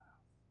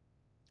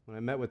When I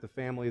met with the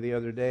family the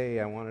other day,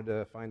 I wanted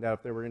to find out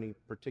if there were any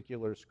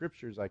particular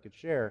scriptures I could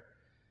share.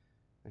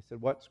 I said,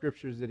 what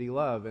scriptures did he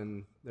love?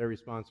 And their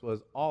response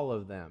was, all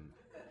of them.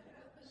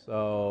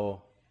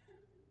 So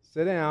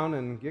sit down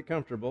and get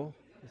comfortable.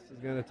 This is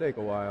going to take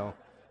a while.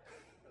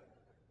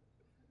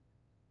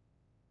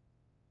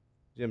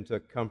 Jim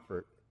took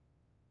comfort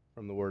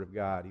from the Word of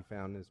God. He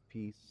found his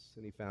peace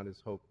and he found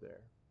his hope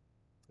there.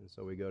 And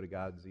so we go to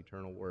God's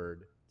eternal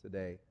Word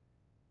today.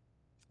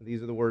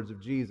 These are the words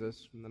of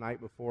Jesus from the night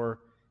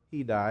before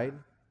he died.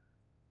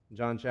 In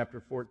John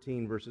chapter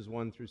 14, verses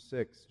 1 through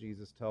 6,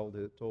 Jesus told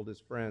his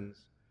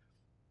friends,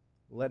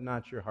 let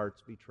not your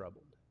hearts be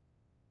troubled.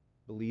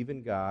 Believe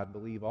in God,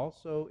 believe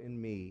also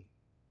in me.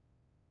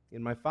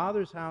 In my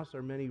Father's house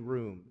are many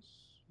rooms.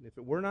 If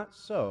it were not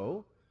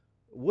so,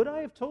 would I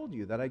have told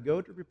you that I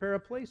go to prepare a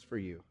place for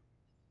you?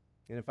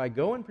 And if I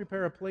go and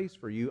prepare a place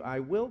for you,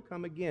 I will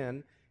come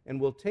again and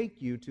will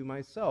take you to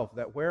myself,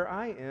 that where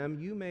I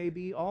am, you may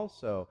be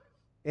also.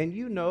 And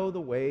you know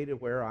the way to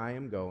where I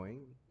am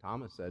going.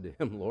 Thomas said to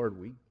him, Lord,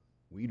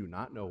 we do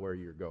not know where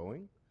you're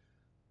going.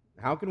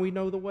 How can we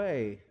know the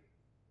way?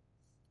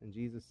 And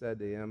Jesus said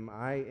to him,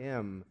 I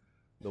am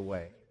the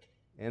way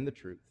and the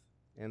truth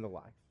and the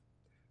life.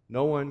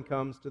 No one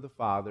comes to the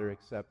Father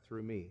except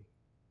through me.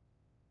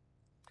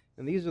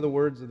 And these are the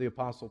words of the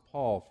Apostle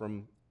Paul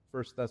from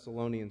 1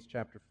 Thessalonians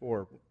chapter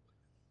 4.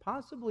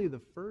 Possibly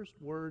the first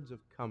words of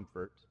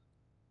comfort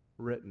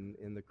written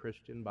in the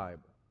Christian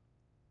Bible.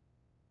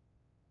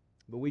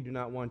 But we do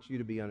not want you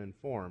to be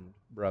uninformed,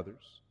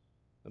 brothers,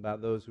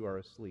 about those who are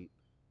asleep,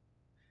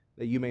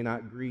 that you may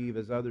not grieve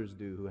as others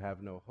do who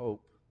have no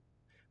hope.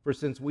 For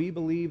since we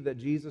believe that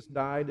Jesus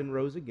died and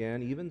rose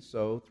again, even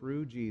so,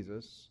 through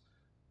Jesus,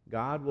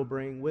 God will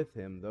bring with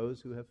him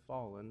those who have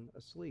fallen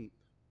asleep.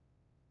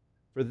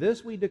 For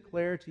this we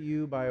declare to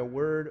you by a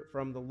word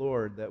from the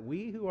Lord, that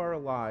we who are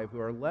alive, who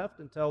are left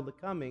until the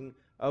coming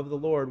of the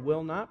Lord,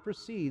 will not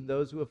precede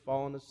those who have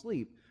fallen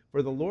asleep.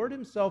 For the Lord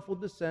himself will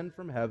descend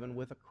from heaven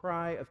with a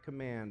cry of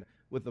command,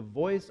 with the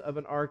voice of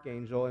an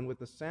archangel, and with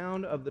the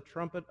sound of the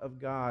trumpet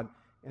of God.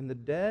 And the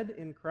dead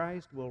in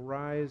Christ will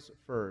rise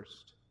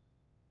first.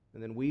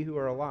 And then we who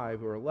are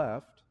alive, who are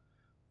left,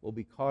 will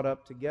be caught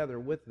up together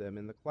with them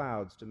in the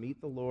clouds to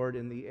meet the Lord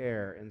in the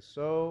air. And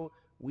so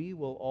we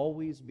will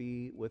always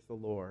be with the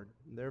Lord.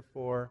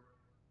 Therefore,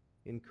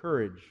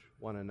 encourage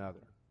one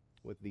another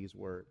with these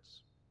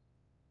words.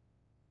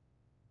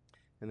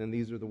 And then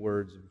these are the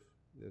words of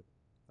the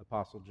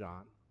Apostle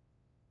John,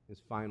 his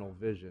final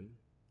vision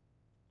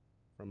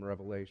from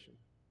Revelation.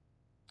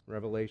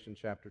 Revelation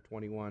chapter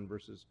 21,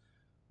 verses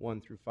 1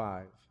 through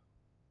 5.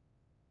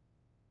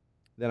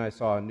 Then I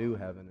saw a new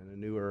heaven and a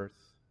new earth,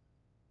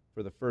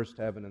 for the first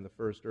heaven and the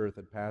first earth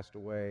had passed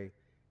away,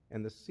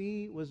 and the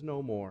sea was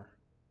no more.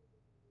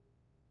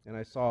 And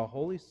I saw a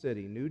holy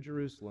city, New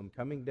Jerusalem,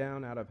 coming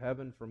down out of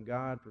heaven from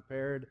God,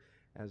 prepared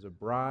as a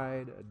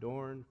bride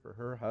adorned for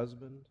her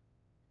husband.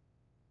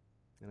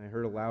 And I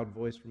heard a loud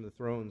voice from the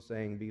throne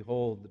saying,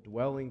 behold, the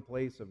dwelling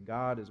place of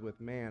God is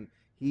with man.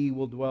 He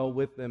will dwell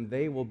with them.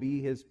 They will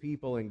be his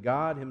people, and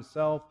God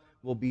himself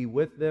will be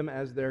with them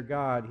as their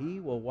God. He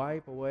will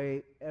wipe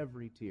away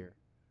every tear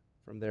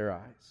from their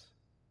eyes.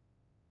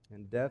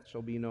 And death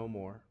shall be no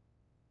more.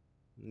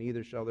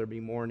 Neither shall there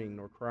be mourning,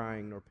 nor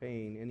crying, nor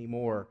pain any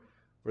more,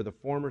 for the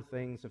former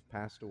things have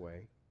passed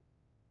away.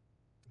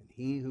 And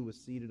he who was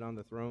seated on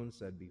the throne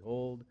said,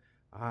 behold,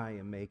 I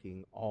am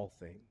making all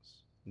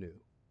things new.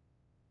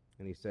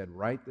 And he said,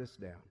 write this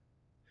down,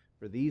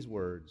 for these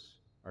words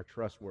are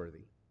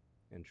trustworthy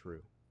and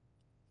true.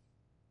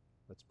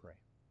 Let's pray.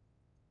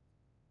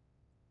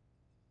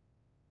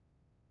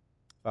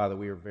 Father,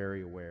 we are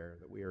very aware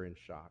that we are in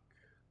shock,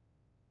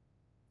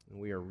 and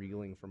we are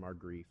reeling from our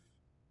grief.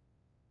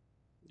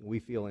 We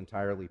feel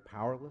entirely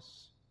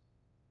powerless.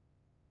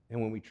 And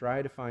when we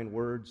try to find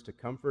words to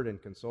comfort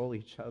and console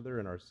each other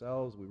and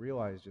ourselves, we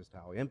realize just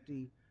how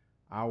empty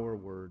our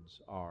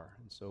words are.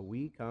 And so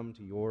we come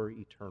to your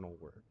eternal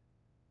word,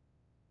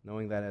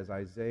 knowing that as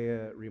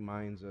Isaiah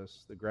reminds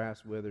us, the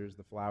grass withers,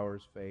 the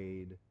flowers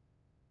fade,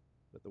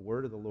 but the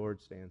word of the Lord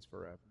stands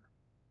forever.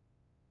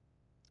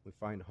 We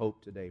find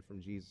hope today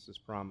from Jesus'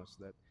 promise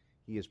that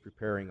he is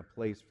preparing a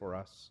place for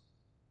us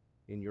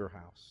in your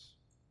house.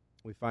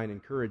 We find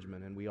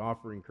encouragement, and we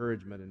offer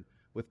encouragement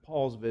with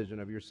Paul's vision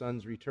of your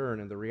Son's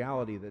return and the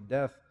reality that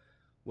death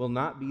will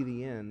not be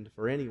the end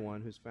for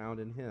anyone who's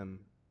found in him.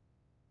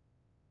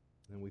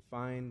 And we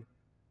find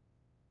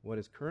what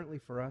is currently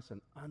for us an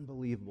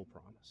unbelievable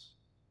promise,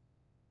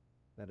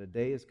 that a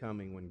day is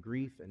coming when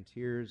grief and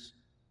tears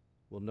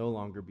will no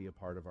longer be a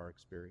part of our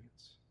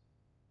experience.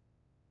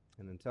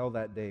 And until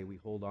that day, we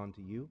hold on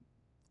to you,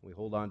 we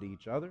hold on to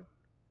each other.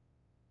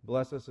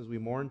 Bless us as we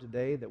mourn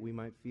today, that we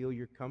might feel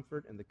your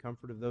comfort and the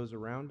comfort of those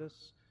around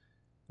us.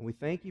 And we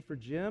thank you for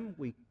Jim.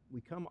 We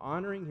come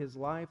honoring his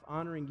life,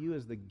 honoring you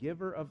as the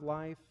giver of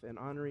life, and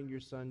honoring your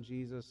Son,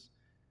 Jesus,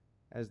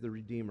 as the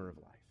Redeemer of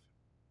life.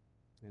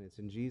 And it's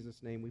in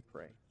Jesus' name we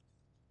pray.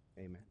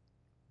 Amen.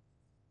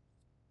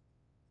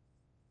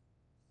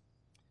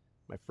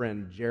 My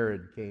friend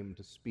Jared came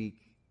to speak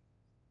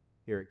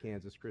here at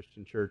Kansas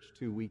Christian Church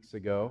 2 weeks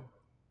ago.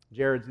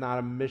 Jared's not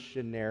a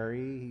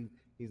missionary.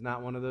 He's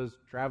not one of those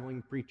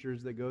traveling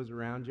preachers that goes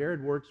around.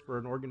 Jared works for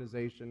an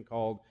organization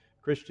called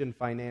Christian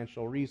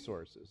Financial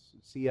Resources.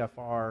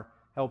 CFR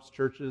helps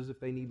churches if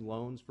they need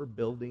loans for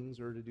buildings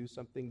or to do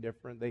something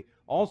different. They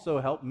also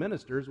help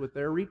ministers with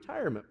their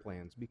retirement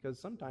plans, because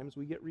sometimes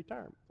we get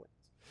retirement plans.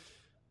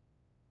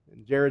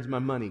 And Jared's my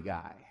money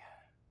guy.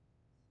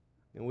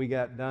 And we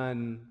got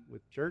done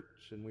with church,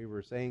 and we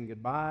were saying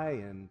goodbye,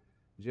 and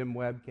Jim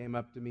Webb came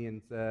up to me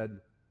and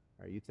said,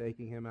 "Are you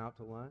taking him out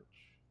to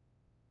lunch?"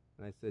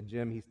 And I said,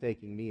 "Jim, he's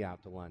taking me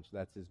out to lunch.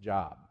 That's his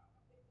job."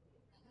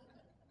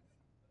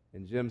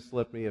 And Jim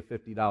slipped me a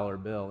 $50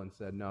 bill and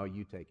said, "No,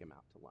 you take him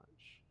out to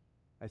lunch."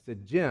 I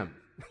said, "Jim,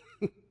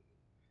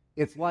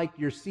 it's like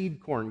your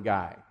seed corn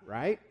guy,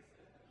 right?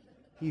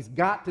 He's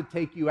got to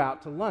take you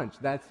out to lunch.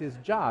 That's his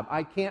job.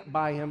 I can't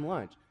buy him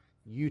lunch.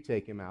 You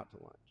take him out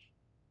to lunch."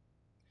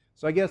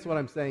 So I guess what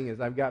I'm saying is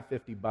I've got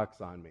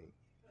 $50 on me.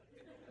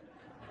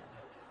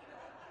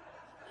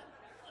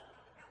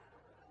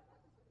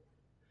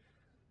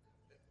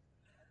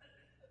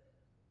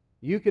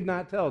 You could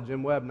not tell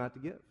Jim Webb not to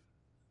give.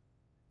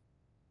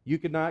 You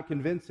could not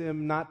convince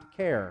him not to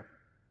care.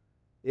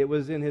 It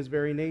was in his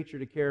very nature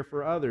to care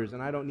for others,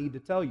 and I don't need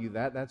to tell you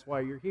that. That's why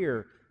you're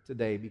here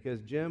today,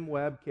 because Jim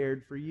Webb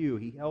cared for you.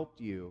 He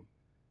helped you.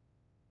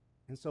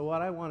 And so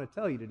what I want to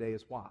tell you today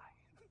is why.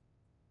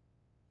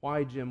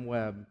 Why Jim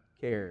Webb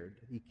cared.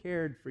 He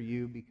cared for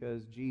you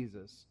because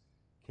Jesus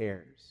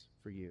cares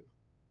for you.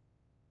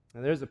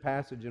 Now there's a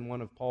passage in one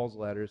of Paul's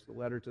letters, the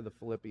letter to the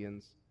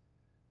Philippians,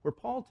 where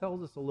Paul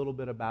tells us a little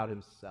bit about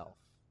himself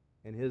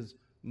and his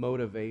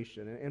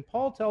motivation. And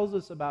Paul tells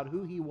us about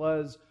who he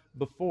was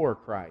before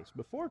Christ.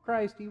 Before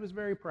Christ, he was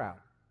very proud.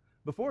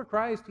 Before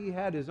Christ, he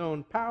had his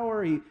own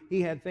power.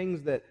 He had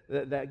things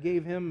that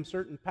gave him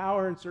certain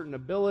power and certain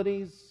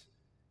abilities.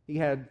 He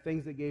had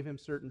things that gave him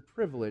certain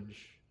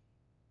privilege.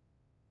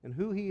 And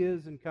who he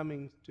is in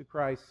coming to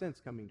Christ, since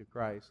coming to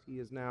Christ, he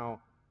is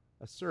now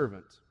a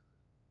servant.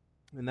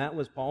 And that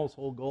was Paul's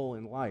whole goal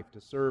in life, to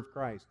serve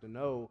Christ, to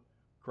know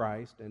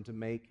Christ, and to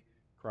make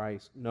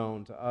Christ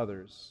known to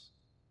others.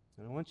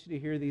 And I want you to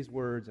hear these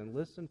words and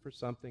listen for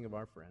something of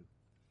our friend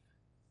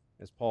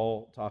as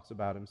Paul talks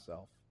about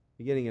himself.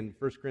 Beginning in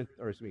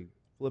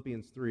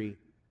Philippians 3,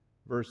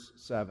 verse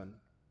 7.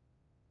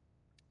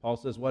 Paul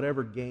says,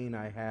 "Whatever gain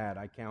I had,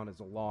 I count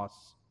as a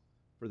loss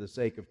for the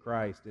sake of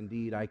Christ.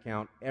 Indeed, I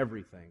count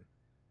everything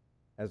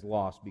as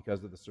loss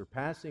because of the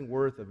surpassing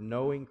worth of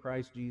knowing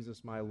Christ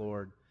Jesus my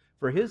Lord.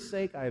 For his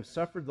sake I have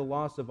suffered the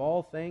loss of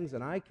all things,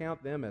 and I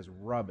count them as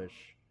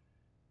rubbish,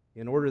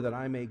 in order that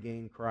I may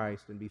gain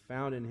Christ and be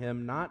found in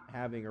him, not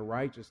having a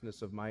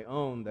righteousness of my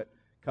own that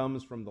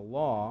comes from the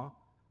law,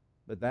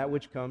 but that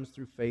which comes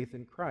through faith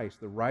in Christ,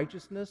 the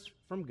righteousness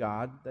from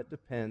God that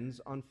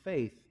depends on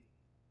faith,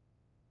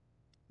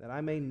 that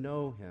I may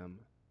know him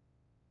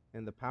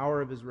and the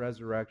power of his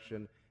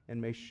resurrection, and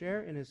may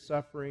share in his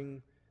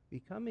suffering,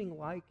 becoming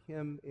like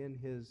him in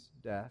his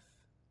death,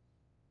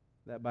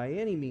 that by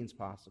any means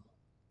possible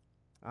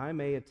I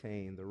may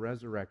attain the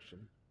resurrection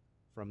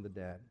from the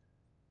dead."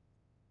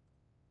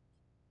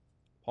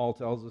 Paul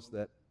tells us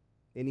that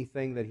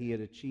anything that he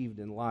had achieved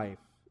in life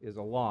is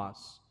a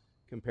loss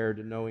compared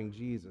to knowing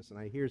Jesus. And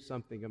I hear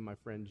something of my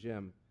friend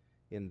Jim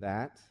in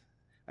that.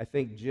 I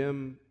think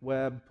Jim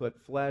Webb put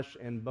flesh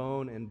and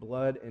bone and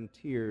blood and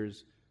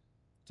tears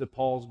to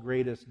Paul's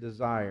greatest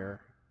desire.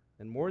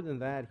 And more than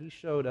that, he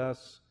showed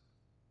us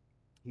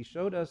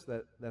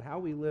that how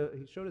we live,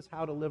 he showed us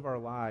how to live our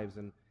lives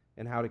and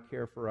how to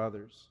care for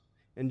others.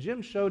 And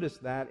Jim showed us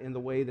that in the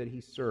way that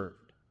he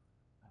served.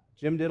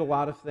 Jim did a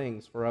lot of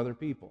things for other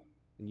people,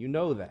 and you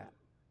know that.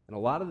 And a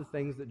lot of the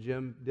things that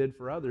Jim did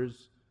for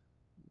others,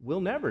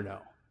 we'll never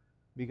know,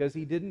 because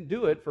he didn't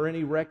do it for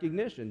any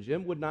recognition.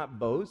 Jim would not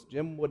boast.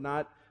 Jim would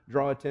not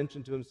draw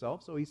attention to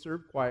himself, so he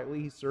served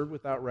quietly. He served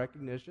without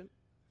recognition.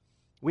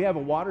 We have a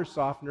water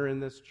softener in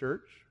this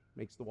church.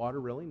 Makes the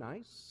water really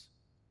nice.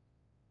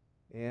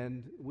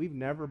 And we've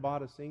never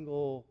bought a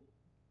single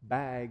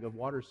bag of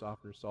water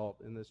softener salt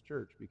in this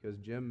church because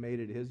Jim made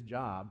it his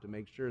job to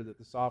make sure that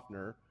the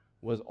softener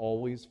was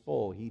always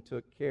full. He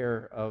took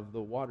care of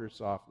the water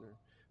softener.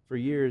 For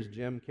years,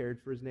 Jim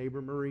cared for his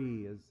neighbor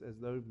Marie as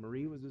though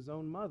Marie was his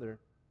own mother.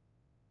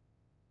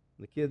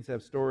 The kids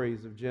have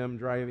stories of Jim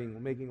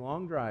making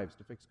long drives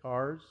to fix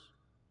cars,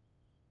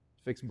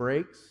 fix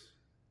brakes,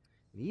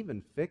 and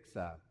even fix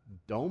a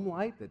dome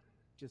light that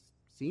just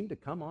seemed to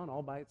come on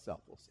all by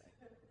itself, we'll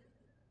say,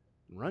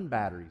 and run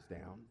batteries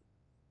down.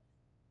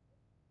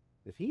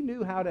 If he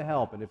knew how to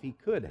help, and if he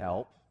could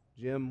help,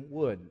 Jim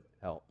would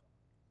help.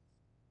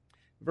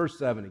 Verse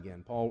 7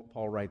 again,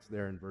 Paul writes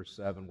there in verse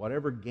 7,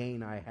 "Whatever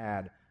gain I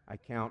had, I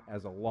count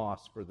as a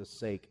loss for the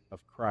sake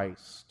of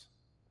Christ."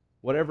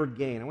 Whatever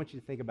gain, I want you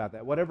to think about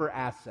that. Whatever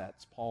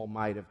assets Paul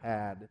might have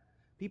had.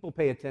 People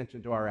pay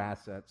attention to our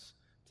assets.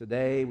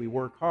 Today, we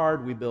work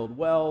hard, we build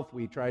wealth,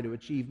 we try to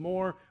achieve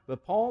more.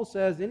 But Paul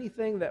says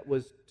anything that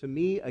was to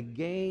me a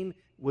gain,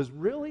 was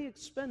really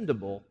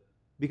expendable,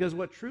 because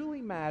what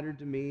truly matters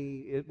to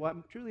me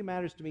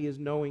is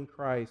knowing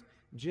Christ.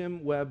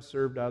 Jim Webb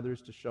served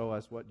others to show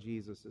us what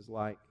Jesus is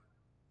like.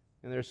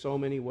 And there's so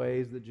many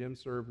ways that Jim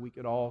served. We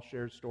could all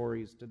share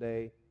stories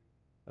today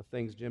of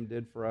things Jim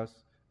did for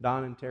us.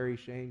 Don and Terry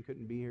Shane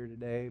couldn't be here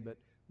today, but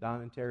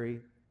Don and Terry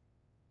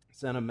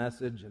sent a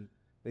message, and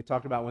they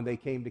talked about when they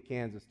came to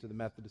Kansas to the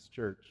Methodist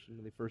Church, and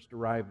when they first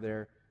arrived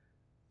there.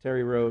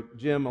 Terry wrote,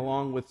 Jim,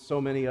 along with so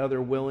many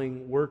other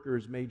willing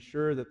workers, made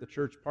sure that the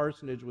church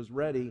parsonage was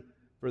ready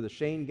for the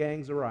Shane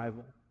gang's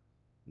arrival.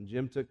 And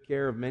Jim took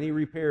care of many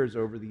repairs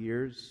over the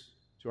years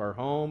to our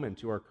home and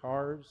to our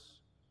cars.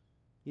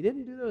 He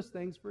didn't do those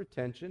things for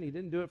attention. He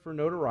didn't do it for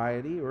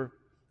notoriety,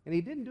 and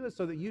he didn't do it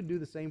so that you'd do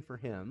the same for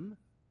him.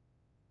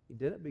 He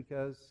did it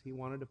because he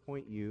wanted to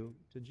point you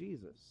to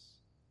Jesus.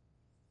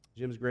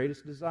 Jim's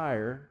greatest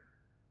desire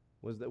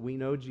was that we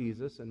know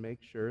Jesus and make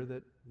sure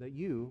that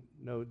you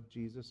know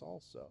Jesus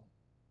also.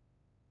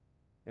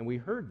 And we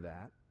heard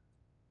that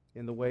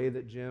in the way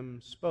that Jim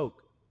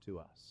spoke to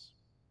us.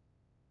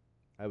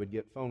 I would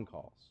get phone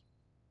calls.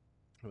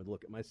 I would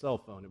look at my cell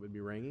phone. It would be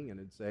ringing, and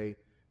it'd say,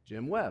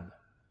 Jim Webb.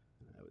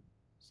 And I would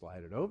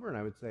slide it over, and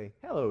I would say,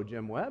 hello,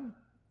 Jim Webb.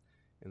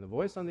 And the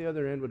voice on the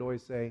other end would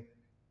always say,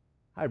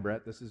 hi,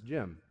 Brett, this is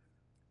Jim.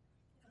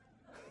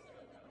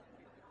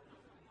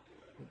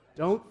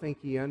 Don't think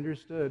he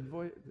understood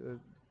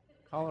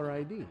caller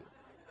ID.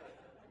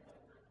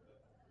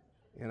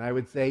 And I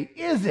would say,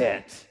 is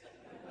it?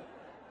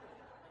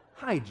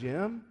 Hi,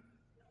 Jim.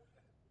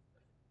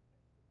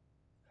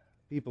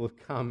 People have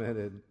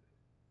commented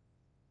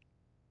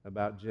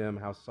about Jim,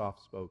 how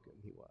soft-spoken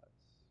he was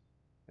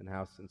and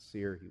how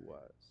sincere he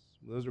was.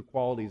 Those are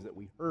qualities that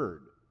we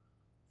heard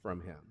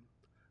from him.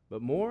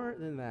 But more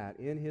than that,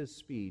 in his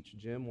speech,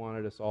 Jim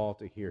wanted us all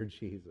to hear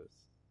Jesus.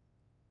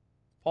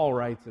 Paul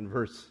writes in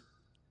verse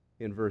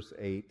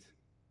 8,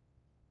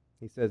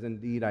 he says,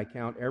 indeed, I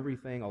count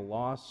everything a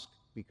loss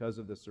because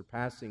of the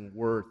surpassing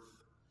worth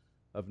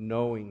of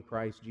knowing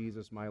Christ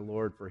Jesus my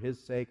Lord. For his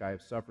sake I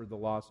have suffered the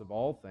loss of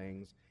all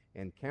things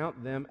and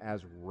count them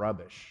as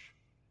rubbish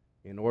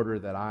in order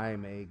that I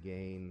may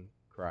gain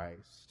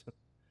Christ.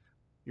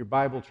 Your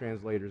Bible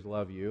translators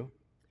love you,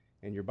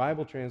 and your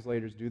Bible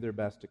translators do their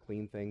best to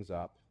clean things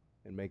up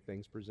and make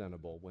things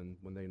presentable when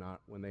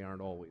they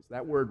aren't always.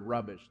 That word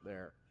rubbish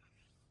there,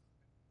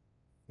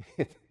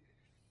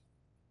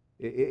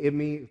 it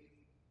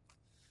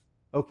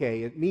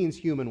means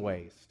human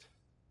waste.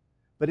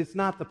 But it's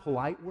not the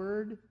polite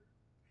word.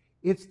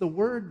 It's the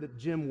word that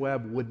Jim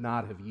Webb would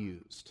not have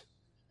used.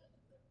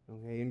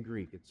 Okay, in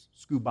Greek, it's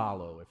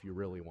skubalo, if you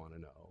really want to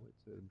know.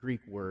 It's a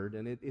Greek word,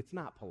 and it's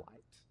not polite.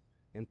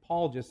 And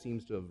Paul just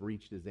seems to have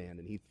reached his end,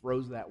 and he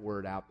throws that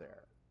word out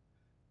there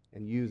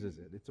and uses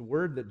it. It's a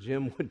word that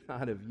Jim would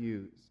not have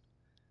used.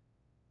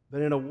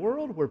 But in a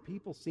world where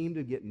people seem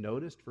to get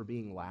noticed for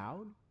being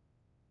loud,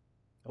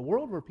 a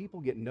world where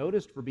people get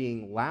noticed for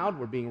being loud,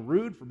 for being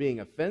rude, for being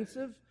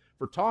offensive,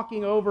 for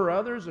talking over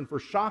others, and for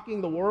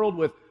shocking the world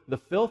with the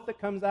filth that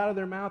comes out of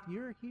their mouth,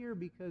 you're here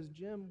because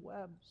Jim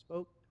Webb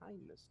spoke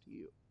kindness to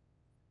you.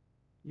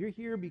 You're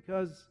here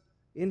because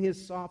in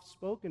his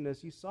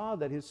soft-spokenness, you saw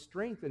that his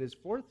strength and his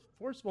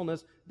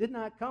forcefulness did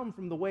not come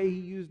from the way he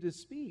used his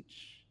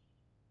speech.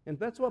 And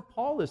that's what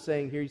Paul is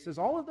saying here. He says,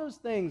 all of those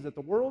things that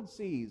the world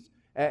sees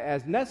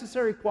as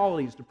necessary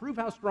qualities to prove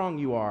how strong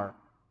you are,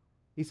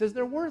 he says,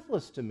 they're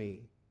worthless to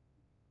me.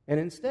 And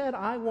instead,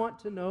 I want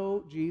to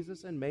know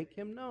Jesus and make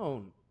him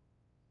known.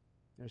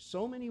 There's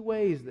so many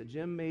ways that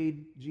Jim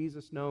made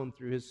Jesus known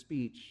through his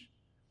speech.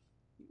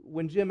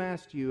 When Jim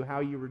asked you how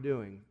you were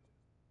doing,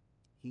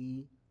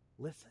 he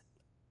listened.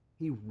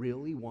 He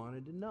really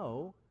wanted to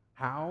know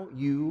how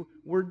you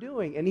were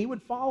doing. And he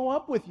would follow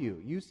up with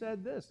you. You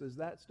said this. Is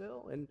that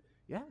still? And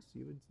yes,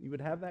 you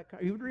would have that.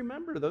 You would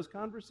remember those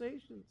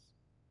conversations.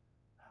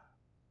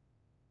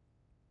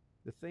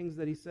 The things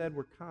that he said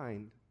were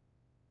kind.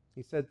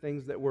 He said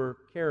things that were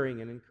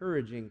caring and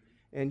encouraging.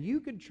 And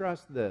you could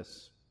trust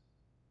this.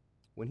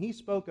 When he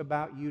spoke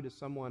about you to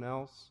someone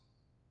else,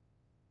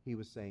 he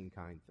was saying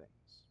kind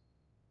things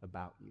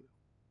about you.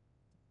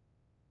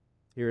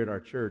 Here at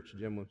our church,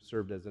 Jim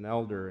served as an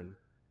elder, and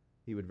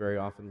he would very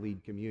often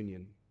lead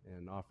communion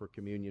and offer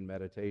communion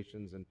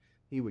meditations. And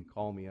he would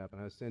call me up,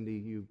 and I was, Cindy,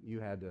 you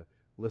had to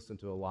listen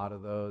to a lot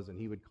of those. And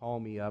he would call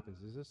me up and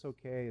say, is this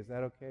okay? Is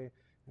that okay?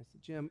 I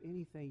said, Jim,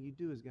 anything you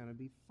do is going to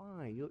be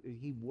fine.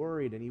 He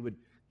worried, and he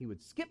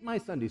would skip my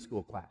Sunday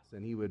school class,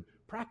 and he would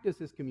practice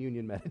his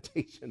communion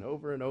meditation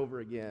over and over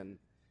again.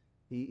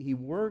 He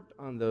worked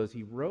on those.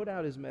 He wrote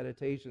out his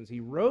meditations. He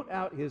wrote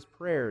out his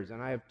prayers,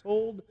 and I have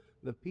told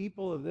the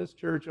people of this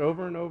church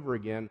over and over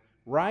again,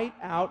 write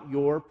out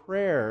your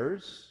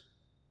prayers,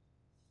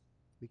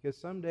 because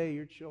someday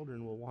your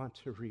children will want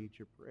to read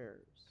your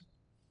prayers.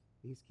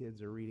 These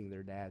kids are reading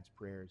their dad's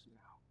prayers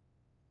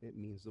now. It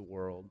means the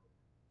world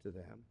to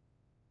them.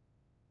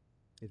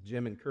 If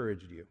Jim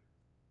encouraged you,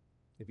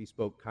 if he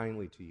spoke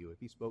kindly to you, if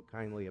he spoke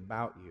kindly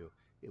about you,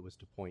 it was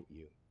to point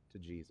you to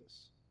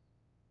Jesus.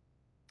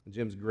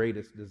 Jim's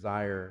greatest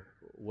desire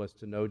was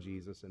to know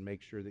Jesus and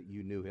make sure that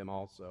you knew him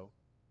also.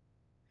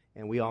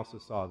 And we also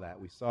saw that.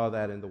 We saw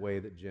that in the way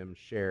that Jim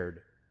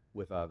shared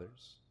with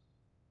others.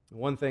 And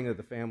one thing that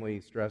the family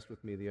stressed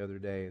with me the other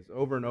day is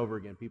over and over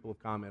again, people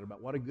have commented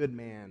about what a good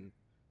man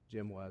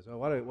Jim was. Oh,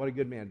 what a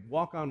good man.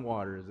 Walk on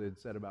water, as they'd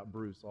said about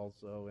Bruce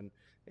also.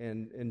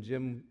 And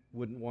Jim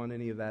wouldn't want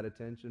any of that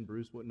attention.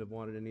 Bruce wouldn't have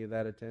wanted any of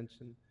that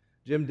attention.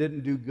 Jim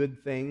didn't do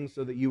good things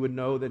so that you would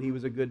know that he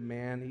was a good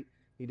man.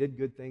 He did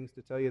good things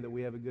to tell you that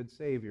we have a good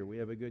Savior, we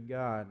have a good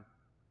God.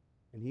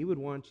 And he would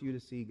want you to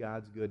see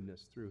God's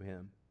goodness through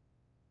him.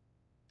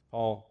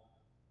 Paul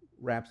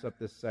wraps up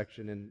this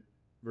section in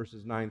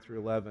verses 9 through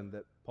 11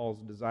 that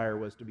Paul's desire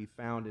was to be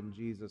found in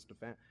Jesus,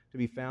 to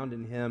be found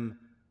in him,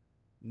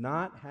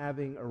 not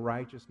having a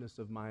righteousness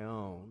of my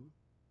own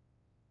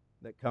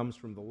that comes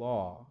from the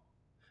law,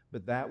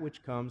 but that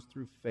which comes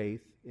through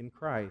faith in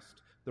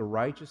Christ, the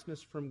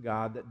righteousness from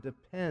God that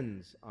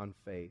depends on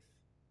faith,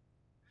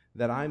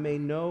 that I may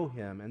know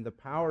him and the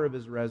power of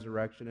his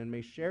resurrection and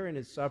may share in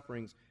his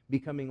sufferings,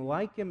 becoming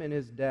like him in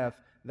his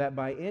death, that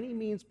by any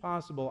means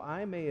possible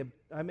I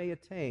may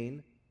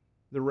attain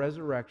the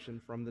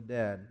resurrection from the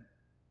dead.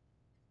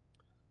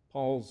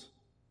 Paul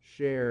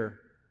shared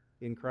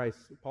in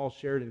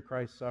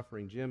Christ's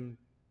suffering.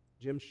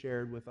 Jim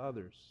shared with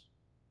others.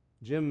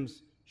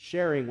 Jim's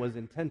sharing was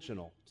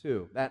intentional,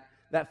 too. That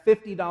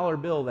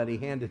 $50 bill that he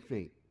handed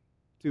me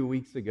 2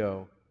 weeks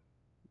ago,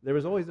 there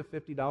was always a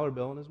 $50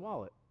 bill in his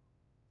wallet.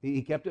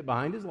 He kept it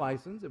behind his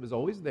license. It was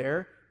always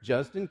there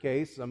just in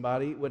case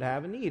somebody would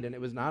have a need. And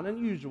it was not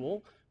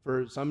unusual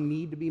for some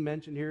need to be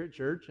mentioned here at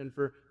church and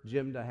for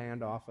Jim to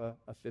hand off a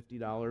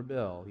 $50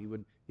 bill.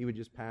 He would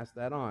just pass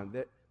that on.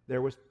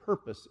 There was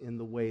purpose in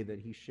the way that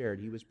he shared.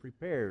 He was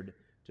prepared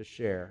to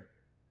share.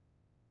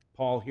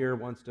 Paul here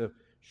wants to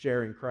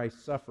share in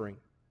Christ's suffering.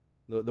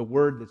 The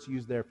word that's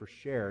used there for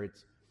share,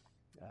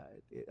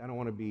 I don't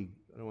want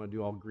to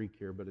do all Greek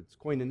here, but it's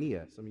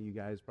koinonia. Some of you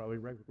guys probably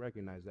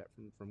recognize that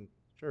from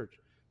church.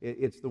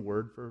 It's the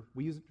word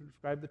we use it to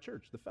describe the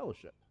church, the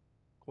fellowship.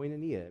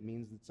 Koinonia. It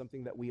means it's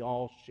something that we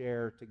all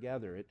share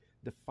together. It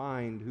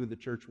defined who the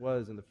church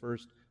was in the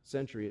first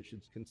century. It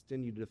should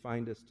continue to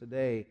define us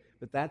today.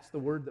 But that's the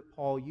word that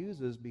Paul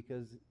uses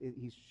because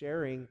he's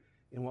sharing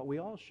in what we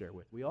all share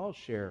with. We all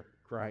share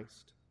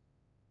Christ.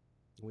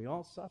 We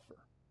all suffer.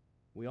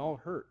 We all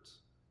hurt.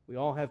 We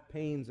all have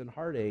pains and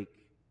heartache.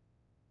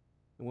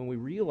 And when we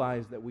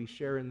realize that we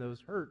share in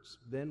those hurts,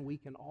 then we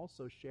can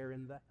also share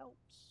in the helps.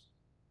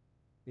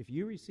 If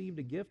you received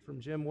a gift from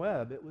Jim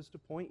Webb, it was to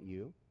point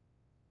you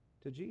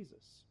to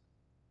Jesus.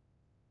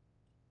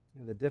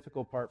 And the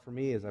difficult part for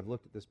me as I've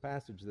looked at this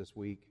passage this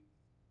week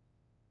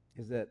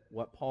is that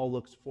what Paul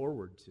looks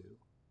forward to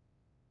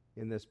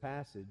in this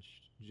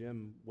passage,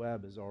 Jim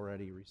Webb has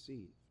already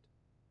received.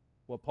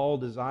 What Paul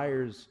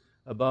desires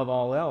above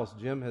all else,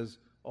 Jim has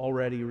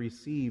already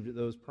received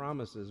those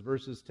promises.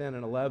 Verses 10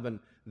 and 11,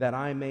 that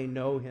I may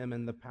know him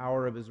and the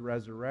power of his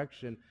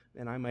resurrection,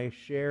 and I may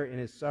share in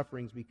his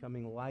sufferings,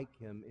 becoming like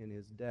him in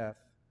his death,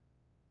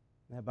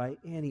 that by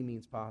any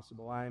means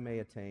possible I may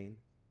attain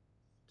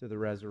to the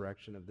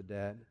resurrection of the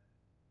dead.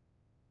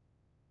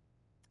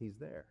 He's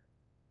there.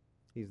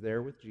 He's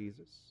there with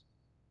Jesus.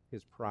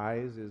 His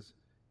prize is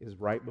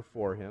right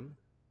before him.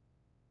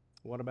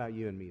 What about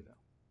you and me, though?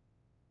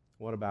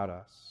 What about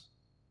us?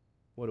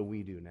 What do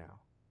we do now?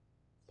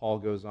 Paul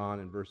goes on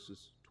in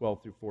verses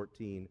 12 through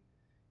 14,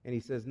 and he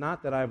says,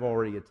 not that I've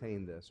already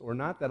attained this, or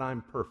not that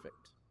I'm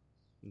perfect.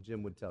 And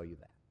Jim would tell you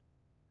that.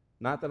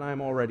 Not that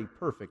I'm already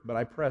perfect, but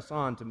I press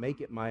on to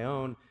make it my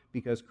own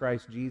because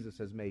Christ Jesus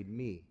has made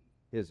me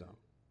his own.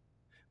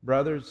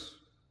 Brothers,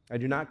 I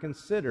do not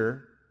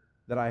consider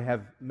that I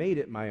have made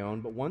it my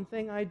own, but one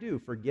thing I do,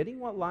 forgetting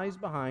what lies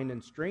behind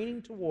and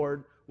straining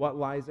toward what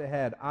lies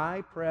ahead,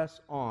 I press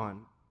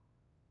on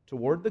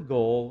toward the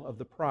goal of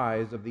the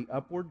prize of the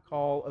upward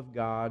call of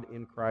God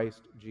in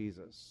Christ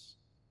Jesus.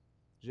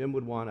 Jim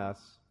would want us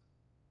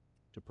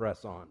to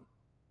press on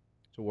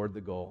toward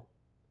the goal,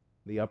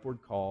 the upward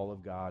call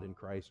of God in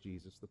Christ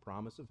Jesus, the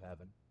promise of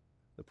heaven,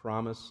 the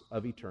promise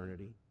of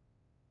eternity.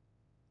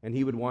 And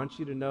he would want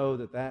you to know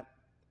that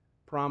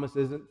promise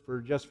isn't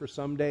just for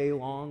someday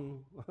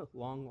long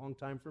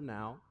time from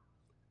now.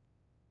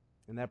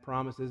 And that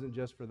promise isn't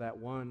just for that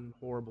one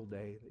horrible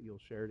day that you'll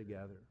share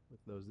together with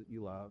those that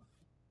you love.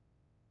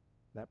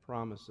 That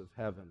promise of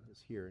heaven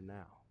is here and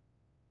now.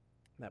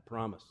 That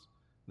promise,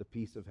 the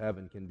peace of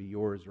heaven, can be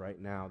yours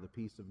right now. The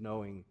peace of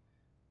knowing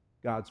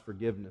God's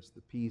forgiveness,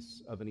 the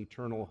peace of an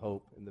eternal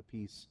hope, and the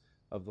peace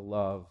of the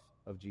love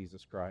of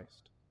Jesus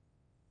Christ.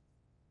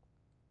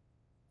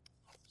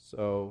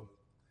 So,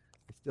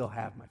 I still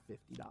have my $50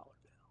 bill.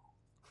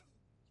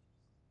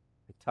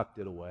 I tucked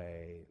it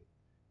away,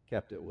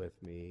 kept it with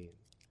me.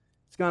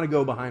 It's going to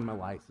go behind my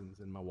license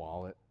in my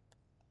wallet.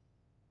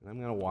 And I'm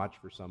going to watch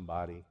for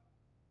somebody.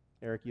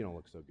 Eric, you don't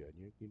look so good.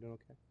 You doing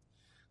okay?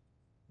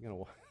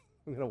 I'm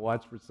going to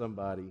watch for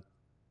somebody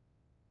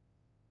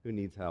who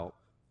needs help.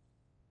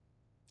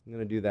 I'm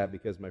going to do that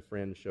because my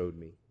friend showed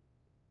me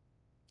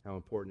how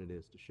important it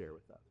is to share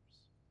with others.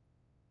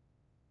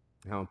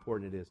 how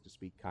important it is to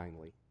speak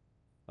kindly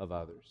of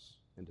others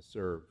and to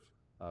serve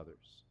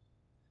others.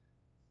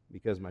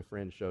 Because my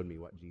friend showed me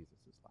what Jesus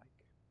is like.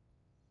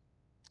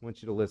 I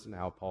want you to listen to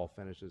how Paul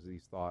finishes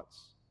these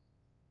thoughts.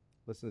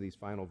 Listen to these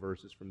final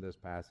verses from this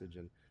passage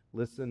and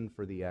listen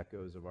for the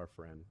echoes of our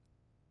friend.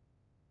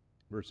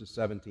 Verses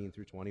 17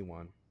 through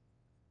 21.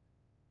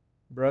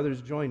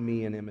 Brothers, join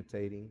in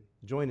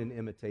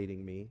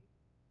imitating me,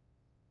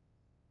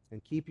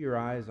 and keep your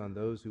eyes on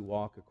those who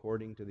walk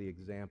according to the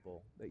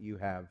example that you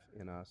have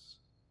in us.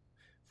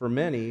 For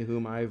many,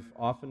 whom I've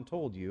often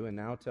told you, and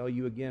now tell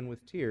you again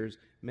with tears,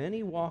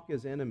 many walk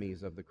as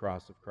enemies of the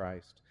cross of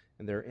Christ,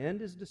 and their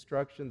end is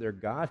destruction, their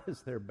God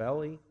is their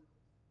belly,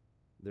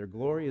 their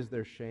glory is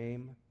their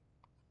shame,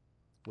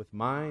 with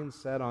minds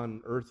set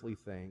on earthly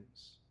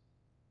things.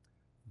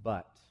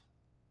 But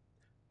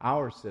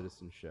our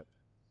citizenship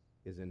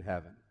is in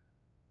heaven,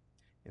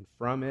 and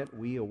from it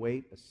we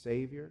await a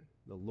Savior,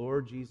 the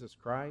Lord Jesus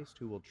Christ,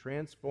 who will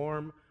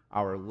transform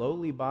our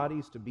lowly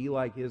bodies to be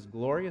like His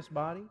glorious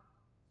body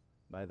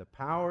by the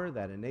power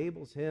that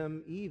enables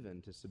Him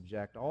even to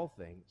subject all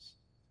things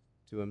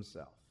to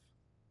Himself.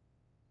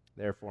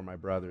 Therefore, my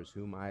brothers,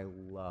 whom I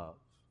love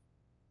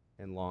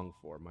and long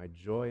for, my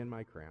joy and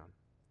my crown,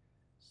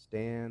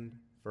 stand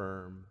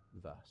firm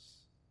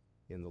thus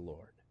in the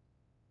Lord,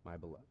 my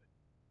beloved.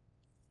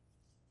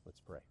 Let's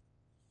pray.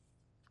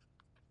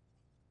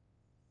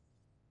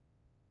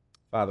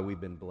 Father,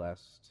 we've been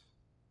blessed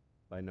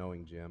by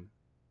knowing Jim.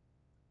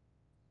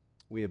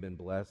 We have been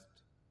blessed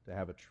to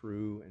have a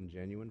true and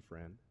genuine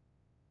friend,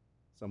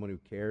 someone who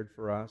cared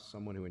for us,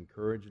 someone who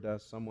encouraged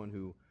us, someone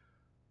who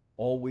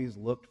always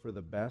looked for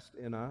the best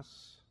in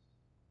us,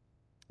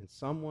 and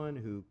someone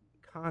who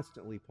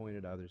constantly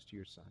pointed others to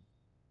your Son.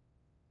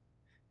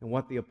 And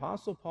what the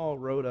Apostle Paul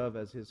wrote of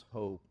as his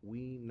hope,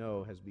 we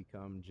know has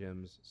become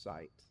Jim's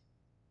sight.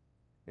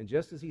 And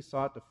just as he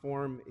sought to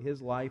form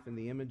his life in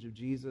the image of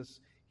Jesus,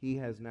 he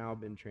has now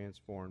been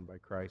transformed by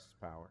Christ's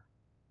power.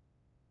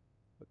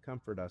 But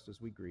comfort us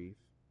as we grieve.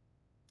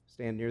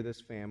 Stand near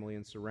this family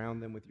and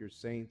surround them with your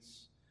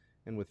saints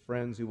and with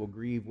friends who will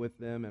grieve with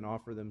them and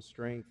offer them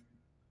strength.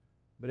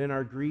 But in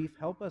our grief,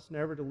 help us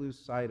never to lose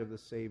sight of the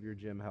Savior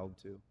Jim held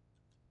to.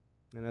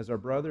 And as our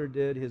brother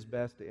did his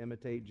best to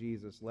imitate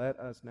Jesus, let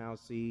us now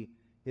see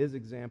his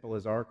example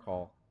as our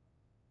call,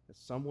 that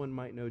someone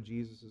might know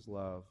Jesus'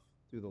 love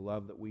through the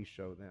love that we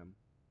show them,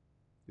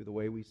 through the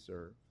way we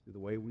serve, through the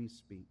way we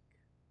speak,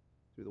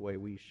 through the way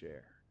we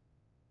share.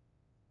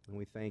 And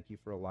we thank you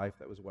for a life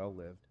that was well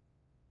lived,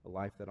 a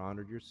life that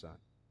honored your Son.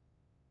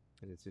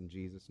 And it's in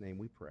Jesus' name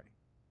we pray.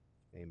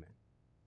 Amen.